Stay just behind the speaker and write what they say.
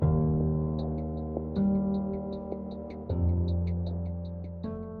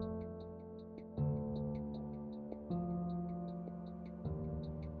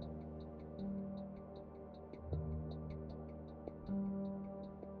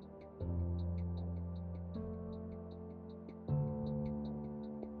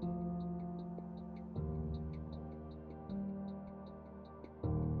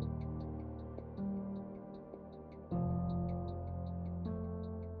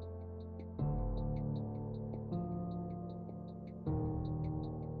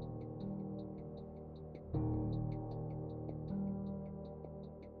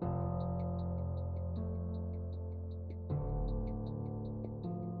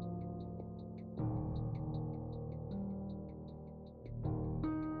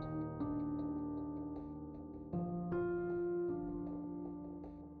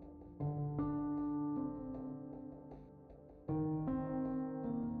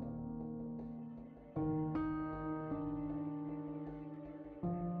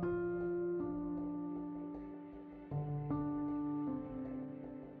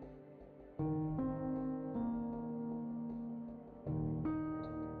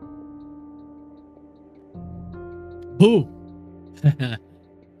Who?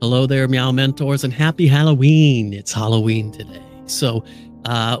 Hello there, Meow Mentors, and happy Halloween. It's Halloween today. So,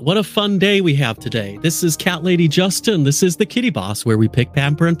 what a fun day we have today. This is Cat Lady Justin. This is the Kitty Boss, where we pick,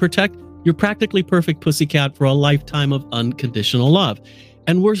 pamper, and protect your practically perfect pussycat for a lifetime of unconditional love.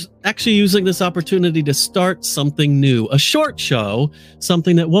 And we're actually using this opportunity to start something new, a short show,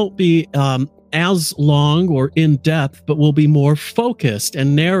 something that won't be as long or in depth, but will be more focused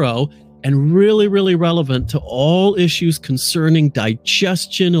and narrow and really, really relevant to all issues concerning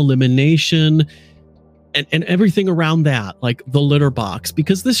digestion, elimination, and everything around that, like the litter box,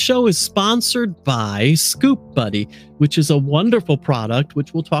 because this show is sponsored by Scoop Buddy, which is a wonderful product,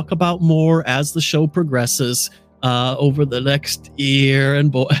 which we'll talk about more as the show progresses over the next year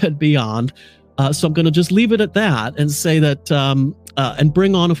and beyond. So I'm going to just leave it at that and say that, and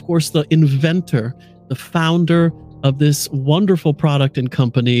bring on, of course, the inventor, the founder of this wonderful product and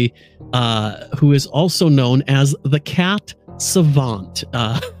company, who is also known as the Cat Savant.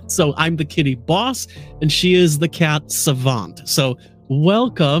 So I'm the Kitty Boss, and she is the Cat Savant. So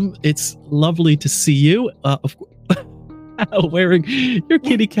welcome. It's lovely to see you. Of course, wearing your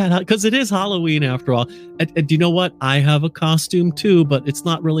kitty cat hat, because it is Halloween after all. And do you know what? I have a costume too, but it's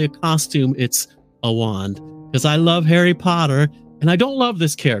not really a costume. It's a wand, because I love Harry Potter, and I don't love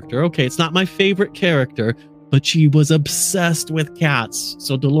this character. Okay, it's not my favorite character, but she was obsessed with cats.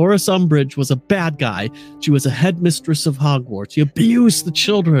 So Dolores Umbridge was a bad guy. She was a headmistress of Hogwarts. She abused the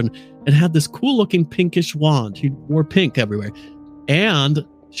children and had this cool-looking pinkish wand. She wore pink everywhere. And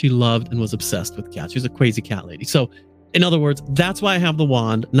she loved and was obsessed with cats. She was a crazy cat lady. So, in other words, that's why I have the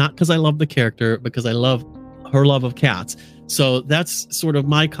wand, not because I love the character, because I love her love of cats. So that's sort of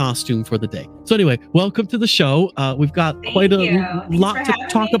my costume for the day. So anyway, welcome to the show. We've got quite a lot to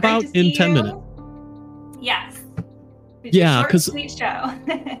talk about in 10 minutes. Yes. Yeah, because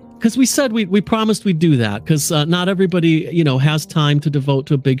we said we promised we'd do that, because not everybody, has time to devote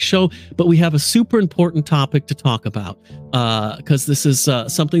to a big show, but we have a super important topic to talk about, because this is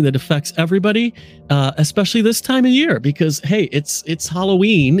something that affects everybody, especially this time of year, because hey, it's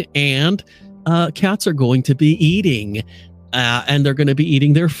Halloween, and cats are going to be eating, and they're going to be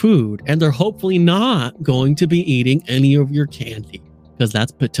eating their food, and they're hopefully not going to be eating any of your candy, because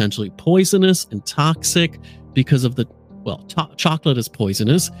that's potentially poisonous and toxic because of the, chocolate is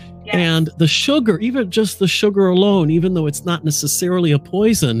poisonous. Yes. And the sugar, even just the sugar alone, even though it's not necessarily a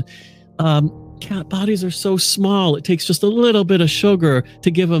poison, cat bodies are so small, it takes just a little bit of sugar to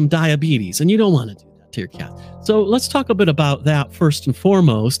give them diabetes, and you don't want to do that to your cat. So let's talk a bit about that first and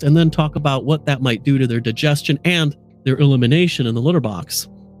foremost, and then talk about what that might do to their digestion and their elimination in the litter box.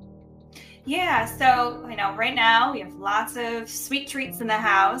 Yeah, so, right now we have lots of sweet treats in the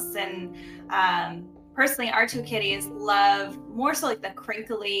house, and personally, our two kitties love more so like the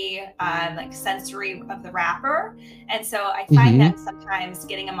crinkly, like sensory of the wrapper. And so I find that sometimes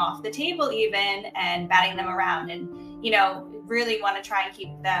getting them off the table even and batting them around, and, really want to try and keep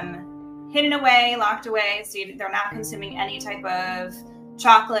them hidden away, locked away, so they're not consuming any type of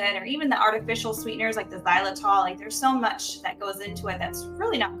chocolate or even the artificial sweeteners like the xylitol. Like there's so much that goes into it that's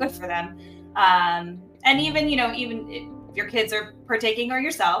really not good for them. And even, even if your kids are partaking or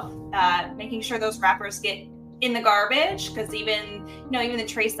yourself, making sure those wrappers get in the garbage, because even the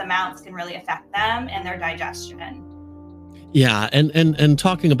trace amounts can really affect them and their digestion. Yeah, and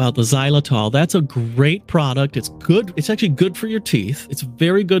talking about the xylitol, that's a great product. It's good. It's actually good for your teeth. It's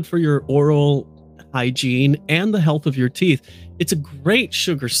very good for your oral hygiene and the health of your teeth. It's a great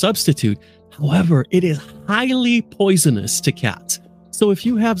sugar substitute. However, it is highly poisonous to cats. So if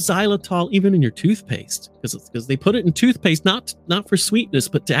you have xylitol even in your toothpaste, because they put it in toothpaste, not for sweetness,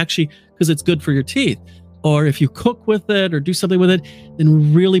 but to actually, because it's good for your teeth, or if you cook with it or do something with it,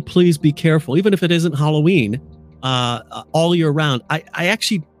 then really please be careful. Even if it isn't Halloween, all year round. I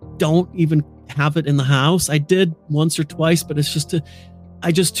actually don't even have it in the house. I did once or twice, but it's just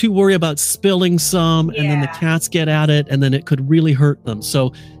I just too worry about spilling some, and then the cats get at it, and then it could really hurt them.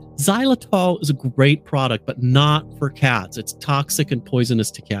 So xylitol is a great product, but not for cats. It's toxic and poisonous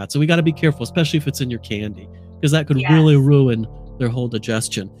to cats. So we got to be careful, especially if it's in your candy, because that could really ruin their whole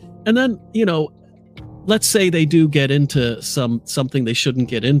digestion. And then, let's say they do get into something they shouldn't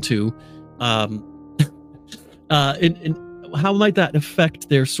get into. How might that affect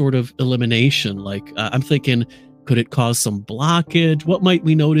their sort of elimination? Like, I'm thinking, could it cause some blockage? What might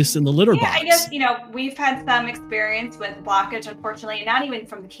we notice in the litter box? I guess, we've had some experience with blockage, unfortunately, not even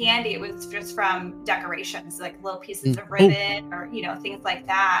from the candy. It was just from decorations, like little pieces of ribbon or, things like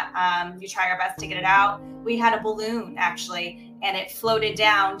that. You try our best to get it out. We had a balloon, actually, and it floated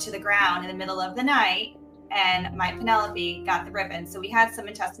down to the ground in the middle of the night. and my Penelope got the ribbon. So we had some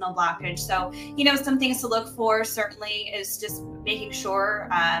intestinal blockage. So, some things to look for certainly is just making sure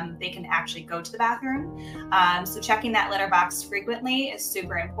they can actually go to the bathroom. So checking that litter box frequently is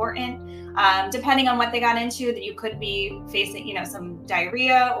super important. Depending on what they got into, that you could be facing, some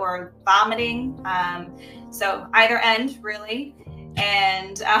diarrhea or vomiting. So either end, really.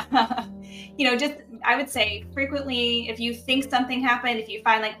 And, just, I would say frequently, if you think something happened, if you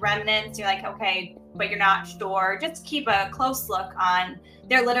find like remnants, you're like, okay, but you're not sure, just keep a close look on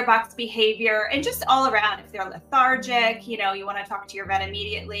their litter box behavior and just all around. If they're lethargic, you want to talk to your vet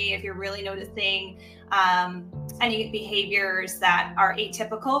immediately. If you're really noticing any behaviors that are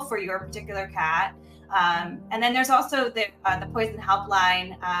atypical for your particular cat. And then there's also the poison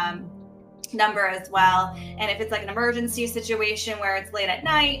helpline number as well. And if it's like an emergency situation where it's late at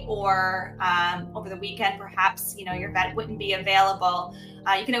night or over the weekend, perhaps, your vet wouldn't be available,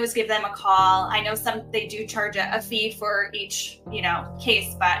 you can always give them a call. I know they do charge a fee for each,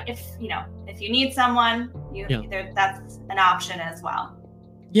 case, but if you need someone, that's an option as well.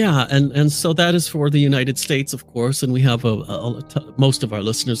 Yeah, and so that is for the United States, of course, and we have most of our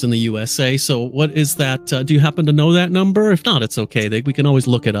listeners in the USA. So what is that? Do you happen to know that number? If not, it's okay. We can always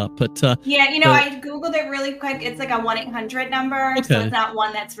look it up. But I Googled it really quick. It's like a 1-800 number, okay. So it's not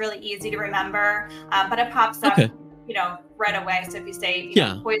one that's really easy to remember, but it pops up, right away. So if you say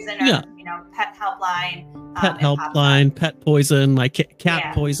poison or pet helpline, pet poison, my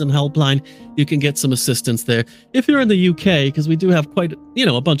cat poison helpline, you can get some assistance there. If you're in the UK, because we do have quite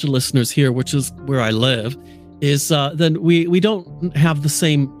a bunch of listeners here, which is where I live, is then we don't have the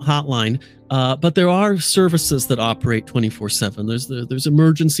same hotline, but there are services that operate 24/7. There's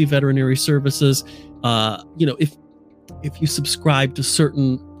emergency veterinary services. If you subscribe to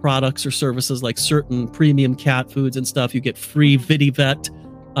certain products or services like certain premium cat foods and stuff, you get free VidiVet.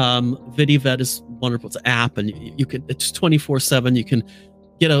 VidiVet is wonderful. It's an app, and it's 24/7. You can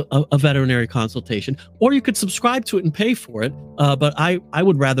get a veterinary consultation, or you could subscribe to it and pay for it. But I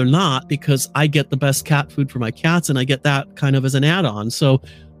would rather not, because I get the best cat food for my cats, and I get that kind of as an add-on. So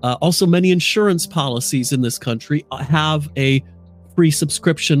also many insurance policies in this country have a free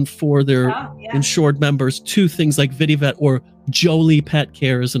subscription for their insured members to things like VidiVet, or Jolie Pet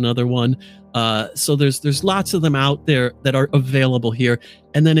Care is another one. So there's lots of them out there that are available here.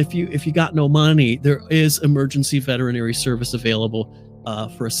 And then if you got no money, there is emergency veterinary service available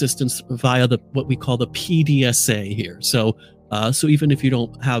for assistance via what we call the PDSA here. So even if you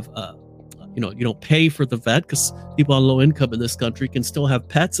don't have you don't pay for the vet, because people on low income in this country can still have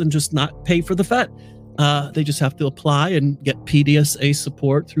pets and just not pay for the vet. They just have to apply and get PDSA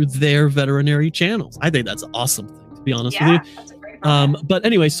support through their veterinary channels. I think that's an awesome thing, to be honest with you. That's a great program. But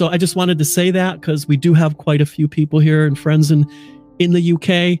anyway, so I just wanted to say that, because we do have quite a few people here and friends in the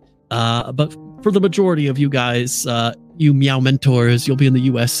UK. But for the majority of you guys, you Meow Mentors, you'll be in the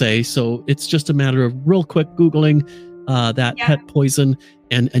USA. So it's just a matter of real quick Googling that pet poison,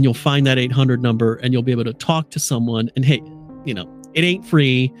 and you'll find that 800 number, and you'll be able to talk to someone. And hey, it ain't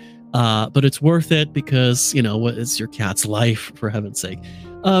free. But it's worth it, because, it's your cat's life, for heaven's sake.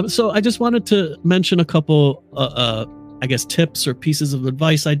 So I just wanted to mention a couple, tips or pieces of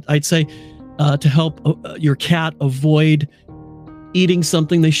advice, I'd say, to help your cat avoid eating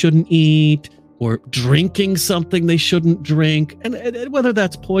something they shouldn't eat, or drinking something they shouldn't drink. And whether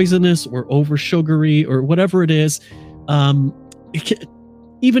that's poisonous or over sugary or whatever it is,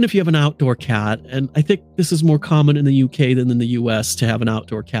 even if you have an outdoor cat, and I think this is more common in the UK than in the US to have an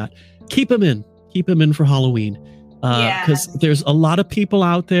outdoor cat, keep them in for Halloween. Because there's a lot of people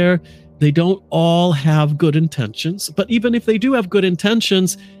out there, they don't all have good intentions, but even if they do have good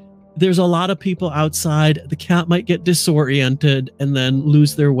intentions, there's a lot of people outside. The cat might get disoriented and then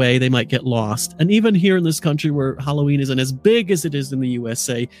lose their way. They might get lost. And even here in this country, where Halloween isn't as big as it is in the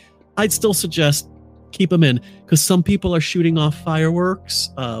USA, I'd still suggest keep them in, because some people are shooting off fireworks.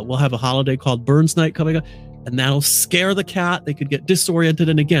 We'll have a holiday called Burns Night coming up, and that'll scare the cat. They could get disoriented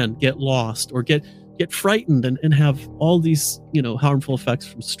and again get lost, or get frightened and have all these harmful effects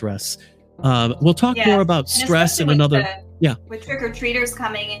from stress. We'll talk more about stress in another. With trick-or-treaters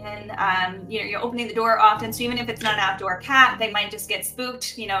coming in, you're opening the door often. So even if it's not an outdoor cat, they might just get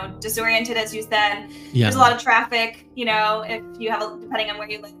spooked, disoriented, as you said. There's a lot of traffic, if you have, depending on where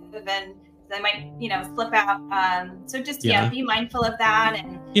you live, and they might, slip out. So just, be mindful of that.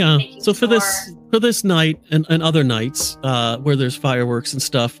 And so for this night and other nights where there's fireworks and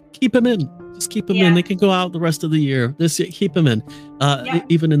stuff, keep them in. Just keep them in. They can go out the rest of the year. Keep them in.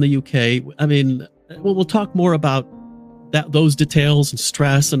 Even in the UK. I mean, we'll talk more about those details and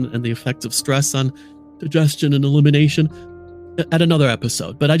stress and the effects of stress on digestion and elimination at another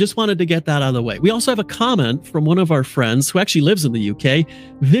episode, but I just wanted to get that out of the way. We also have a comment from one of our friends who actually lives in the UK.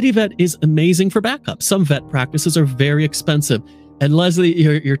 VidiVet is amazing for backup. Some vet practices are very expensive. And Leslie,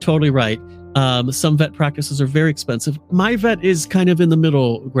 you're totally right. Some vet practices are very expensive. My vet is kind of in the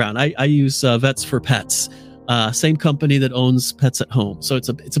middle ground. I use Vets for Pets, same company that owns Pets at Home. So it's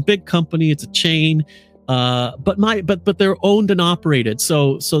a big company. It's a chain, but they're owned and operated.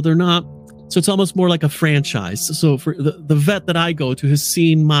 So they're not. So it's almost more like a franchise. So for the vet that I go to has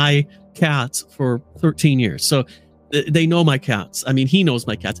seen my cats for 13 years. So they know my cats. I mean, he knows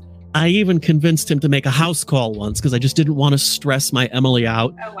my cats. I even convinced him to make a house call once because I just didn't want to stress my Emily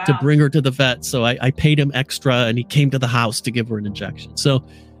out to bring her to the vet. So I paid him extra and he came to the house to give her an injection. So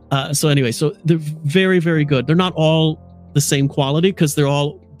anyway, so they're very, very good. They're not all the same quality because they're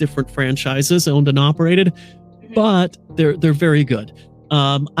all different franchises owned and operated, but they're very good.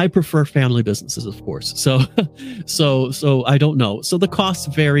 I prefer family businesses, of course. So I don't know. So the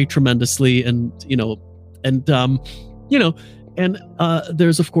costs vary tremendously, and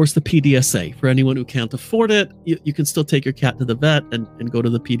there's of course the PDSA for anyone who can't afford it. You can still take your cat to the vet and go to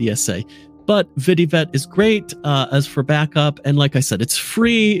the PDSA. But VidiVet is great as for backup, and like I said, it's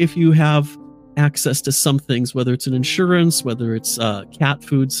free if you have access to some things, whether it's an insurance, whether it's cat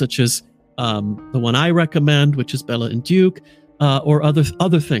food such as the one I recommend, which is Bella and Duke. Or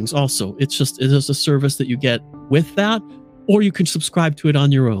other things also. It is a service that you get with that, or you can subscribe to it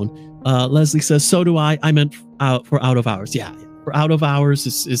on your own. Leslie says, so do I. I meant for out of hours. Yeah, for out of hours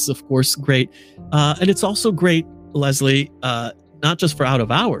is of course great. And it's also great, Leslie, not just for out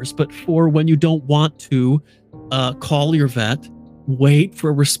of hours, but for when you don't want to call your vet, wait for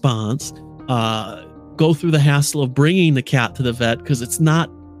a response, go through the hassle of bringing the cat to the vet because it's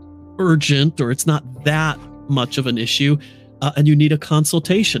not urgent or it's not that much of an issue. And you need a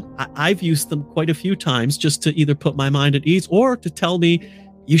consultation. I've used them quite a few times just to either put my mind at ease or to tell me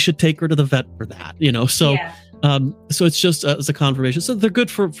you should take her to the vet for that. So it's just as a confirmation. So they're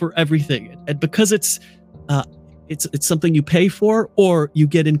good for everything, and because it's something you pay for or you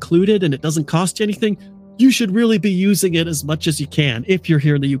get included and it doesn't cost you anything, you should really be using it as much as you can if you're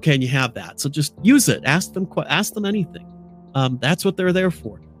here in the UK and you have that. So just use it. Ask them anything. That's what they're there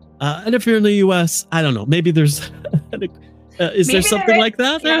for. And if you're in the US, I don't know. Maybe there's. Is there something like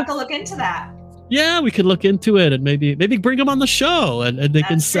that? You have to look into that. Yeah, we could look into it and maybe bring them on the show and they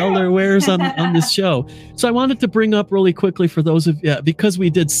can sell their wares on this show. So I wanted to bring up really quickly for those of you, because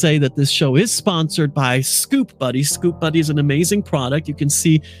we did say that this show is sponsored by Scoop Buddy. Scoop Buddy is an amazing product. You can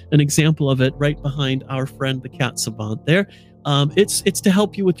see an example of it right behind our friend, the Cat Savant there. It's to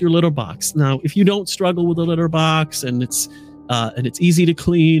help you with your litter box. Now, if you don't struggle with a litter box and it's easy to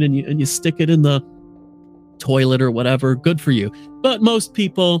clean and you stick it in the toilet or whatever, good for you. But most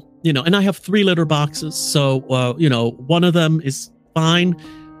people, and I have 3 litter boxes. So, one of them is fine.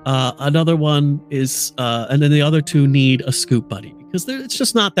 Another one is, and then the other 2 need a Scoop Buddy because it's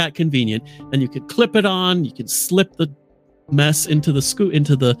just not that convenient. And you can clip it on, you can slip the mess into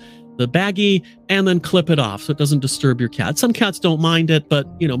the baggie and then clip it off so it doesn't disturb your cat. Some cats don't mind it, but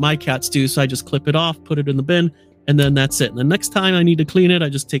my cats do. So I just clip it off, put it in the bin, and then that's it. And the next time I need to clean it, I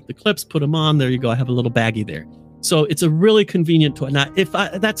just take the clips, put them on. There you go. I have a little baggie there. So it's a really convenient toy. Now, if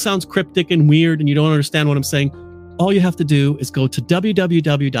that sounds cryptic and weird and you don't understand what I'm saying, all you have to do is go to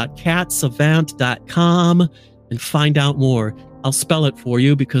www.catsavant.com and find out more. I'll spell it for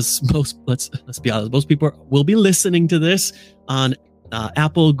you because let's be honest, most people will be listening to this on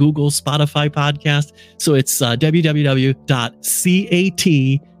Apple, Google, Spotify podcast. So it's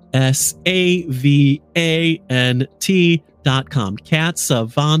www.catsavant.com,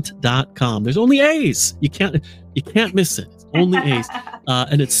 catsavant.com. There's only A's. You can't miss it. It's only A's.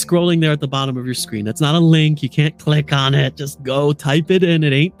 And it's scrolling there at the bottom of your screen. That's not a link. You can't click on it. Just go type it in.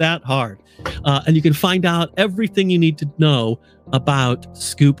 It ain't that hard. And you can find out everything you need to know about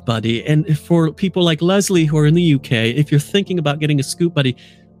Scoop Buddy. And for people like Leslie who are in the UK, if you're thinking about getting a Scoop Buddy,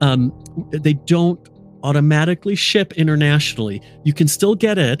 they don't automatically ship internationally. You can still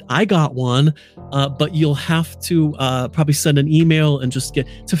get it. I got one, but you'll have to probably send an email and just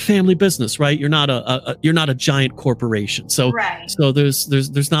it's a family business, right? You're not a giant corporation. So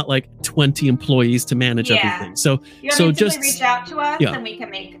there's not like 20 employees to manage everything. So just reach out to us and we can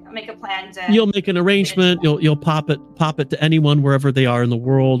make a plan to. You'll make an arrangement. You'll pop it to anyone wherever they are in the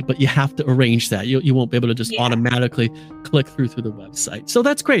world, but you have to arrange that. You won't be able to just automatically click through the website. So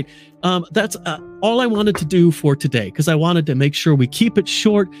that's great. That's all I wanted to do for today because I wanted to make sure we keep it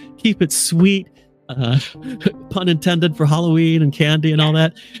short, keep it sweet. pun intended for Halloween and candy and all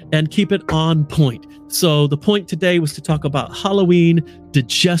that, and keep it on point. So the point today was to talk about Halloween,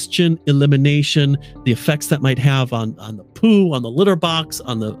 digestion, elimination, the effects that might have on the poo, on the litter box,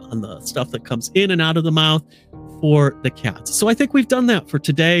 on the stuff that comes in and out of the mouth for the cats. So I think we've done that for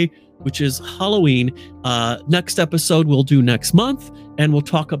today, which is Halloween. Next episode we'll do next month, and we'll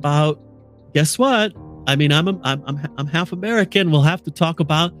talk about, guess what? I mean, I'm half American. We'll have to talk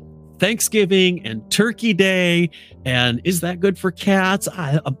about Thanksgiving and Turkey Day, and is that good for cats?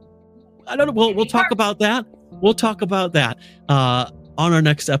 I don't know. We'll talk about that. We'll talk about that on our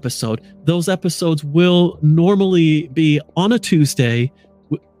next episode. Those episodes will normally be on a Tuesday,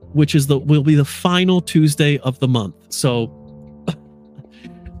 which is will be the final Tuesday of the month. So,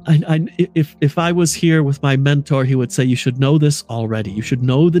 if I was here with my mentor, he would say you should know this already. You should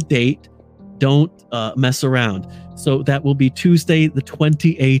know the date. Don't mess around. So that will be Tuesday, the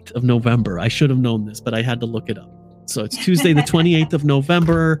 28th of November. I should have known this, but I had to look it up. So it's Tuesday, the 28th of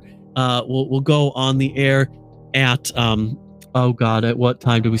November. We'll go on the air at oh God, at what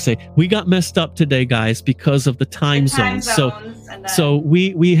time do we say? We got messed up today, guys, because of the time zones. So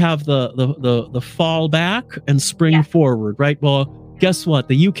we have the fall back and spring forward, right? Well, guess what?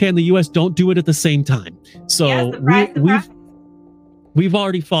 The UK and the US don't do it at the same time. So we've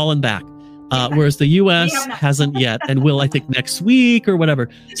already fallen back. Whereas the U.S. hasn't yet, and will, I think, next week or whatever.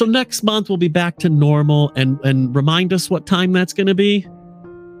 So next month we'll be back to normal, and remind us what time that's going to be.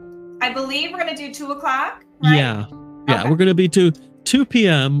 I believe we're going to do 2 o'clock. Right? Yeah. Okay. We're going to be 2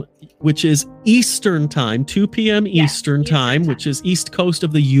 p.m., which is Eastern time, 2 p.m. Eastern time, which is East Coast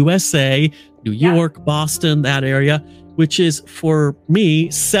of the USA, New York, Boston, that area, which is for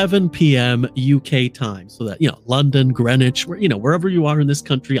me 7 p.m. UK time. So that, London, Greenwich, wherever you are in this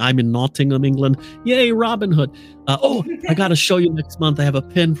country. I'm in Nottingham, England. Yay, Robin Hood. I got to show you next month. I have a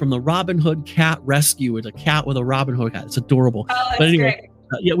pin from the Robin Hood Cat Rescue. It's a cat with a Robin Hood cat. It's adorable. But anyway,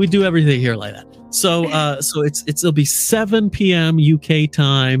 we do everything here like that. So it'll be 7 p.m. UK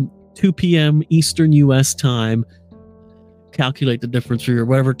time, 2 p.m. Eastern US time. Calculate the difference for your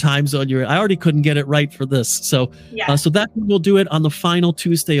whatever time zone you're in. I already couldn't get it right for this. So that we'll do it on the final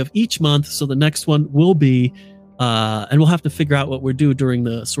Tuesday of each month. So the next one will be, and we'll have to figure out what we're doing during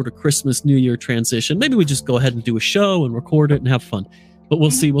the sort of Christmas, New Year transition. Maybe we just go ahead and do a show and record it and have fun. But we'll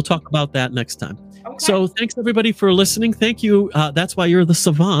see. We'll talk about that next time. Okay. So thanks everybody for listening. Thank you. That's why you're the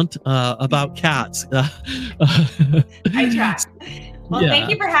savant about cats. I try. Well, thank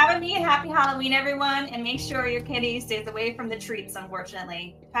you for having me, and happy Halloween, everyone. And make sure your kitty stays away from the treats,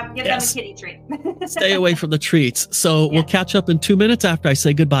 unfortunately. Give them a kitty treat. Stay away from the treats. So we'll catch up in 2 minutes after I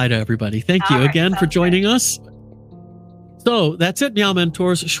say goodbye to everybody. Thank you again for joining us. So that's it, Meow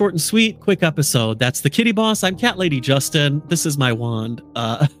Mentors. Short and sweet, quick episode. That's the Kitty Boss. I'm Cat Lady Justin. This is my wand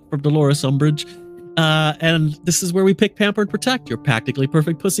from Dolores Umbridge. And this is where we pick, pamper, and protect your practically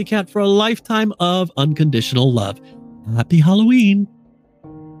perfect pussycat for a lifetime of unconditional love. Happy Halloween.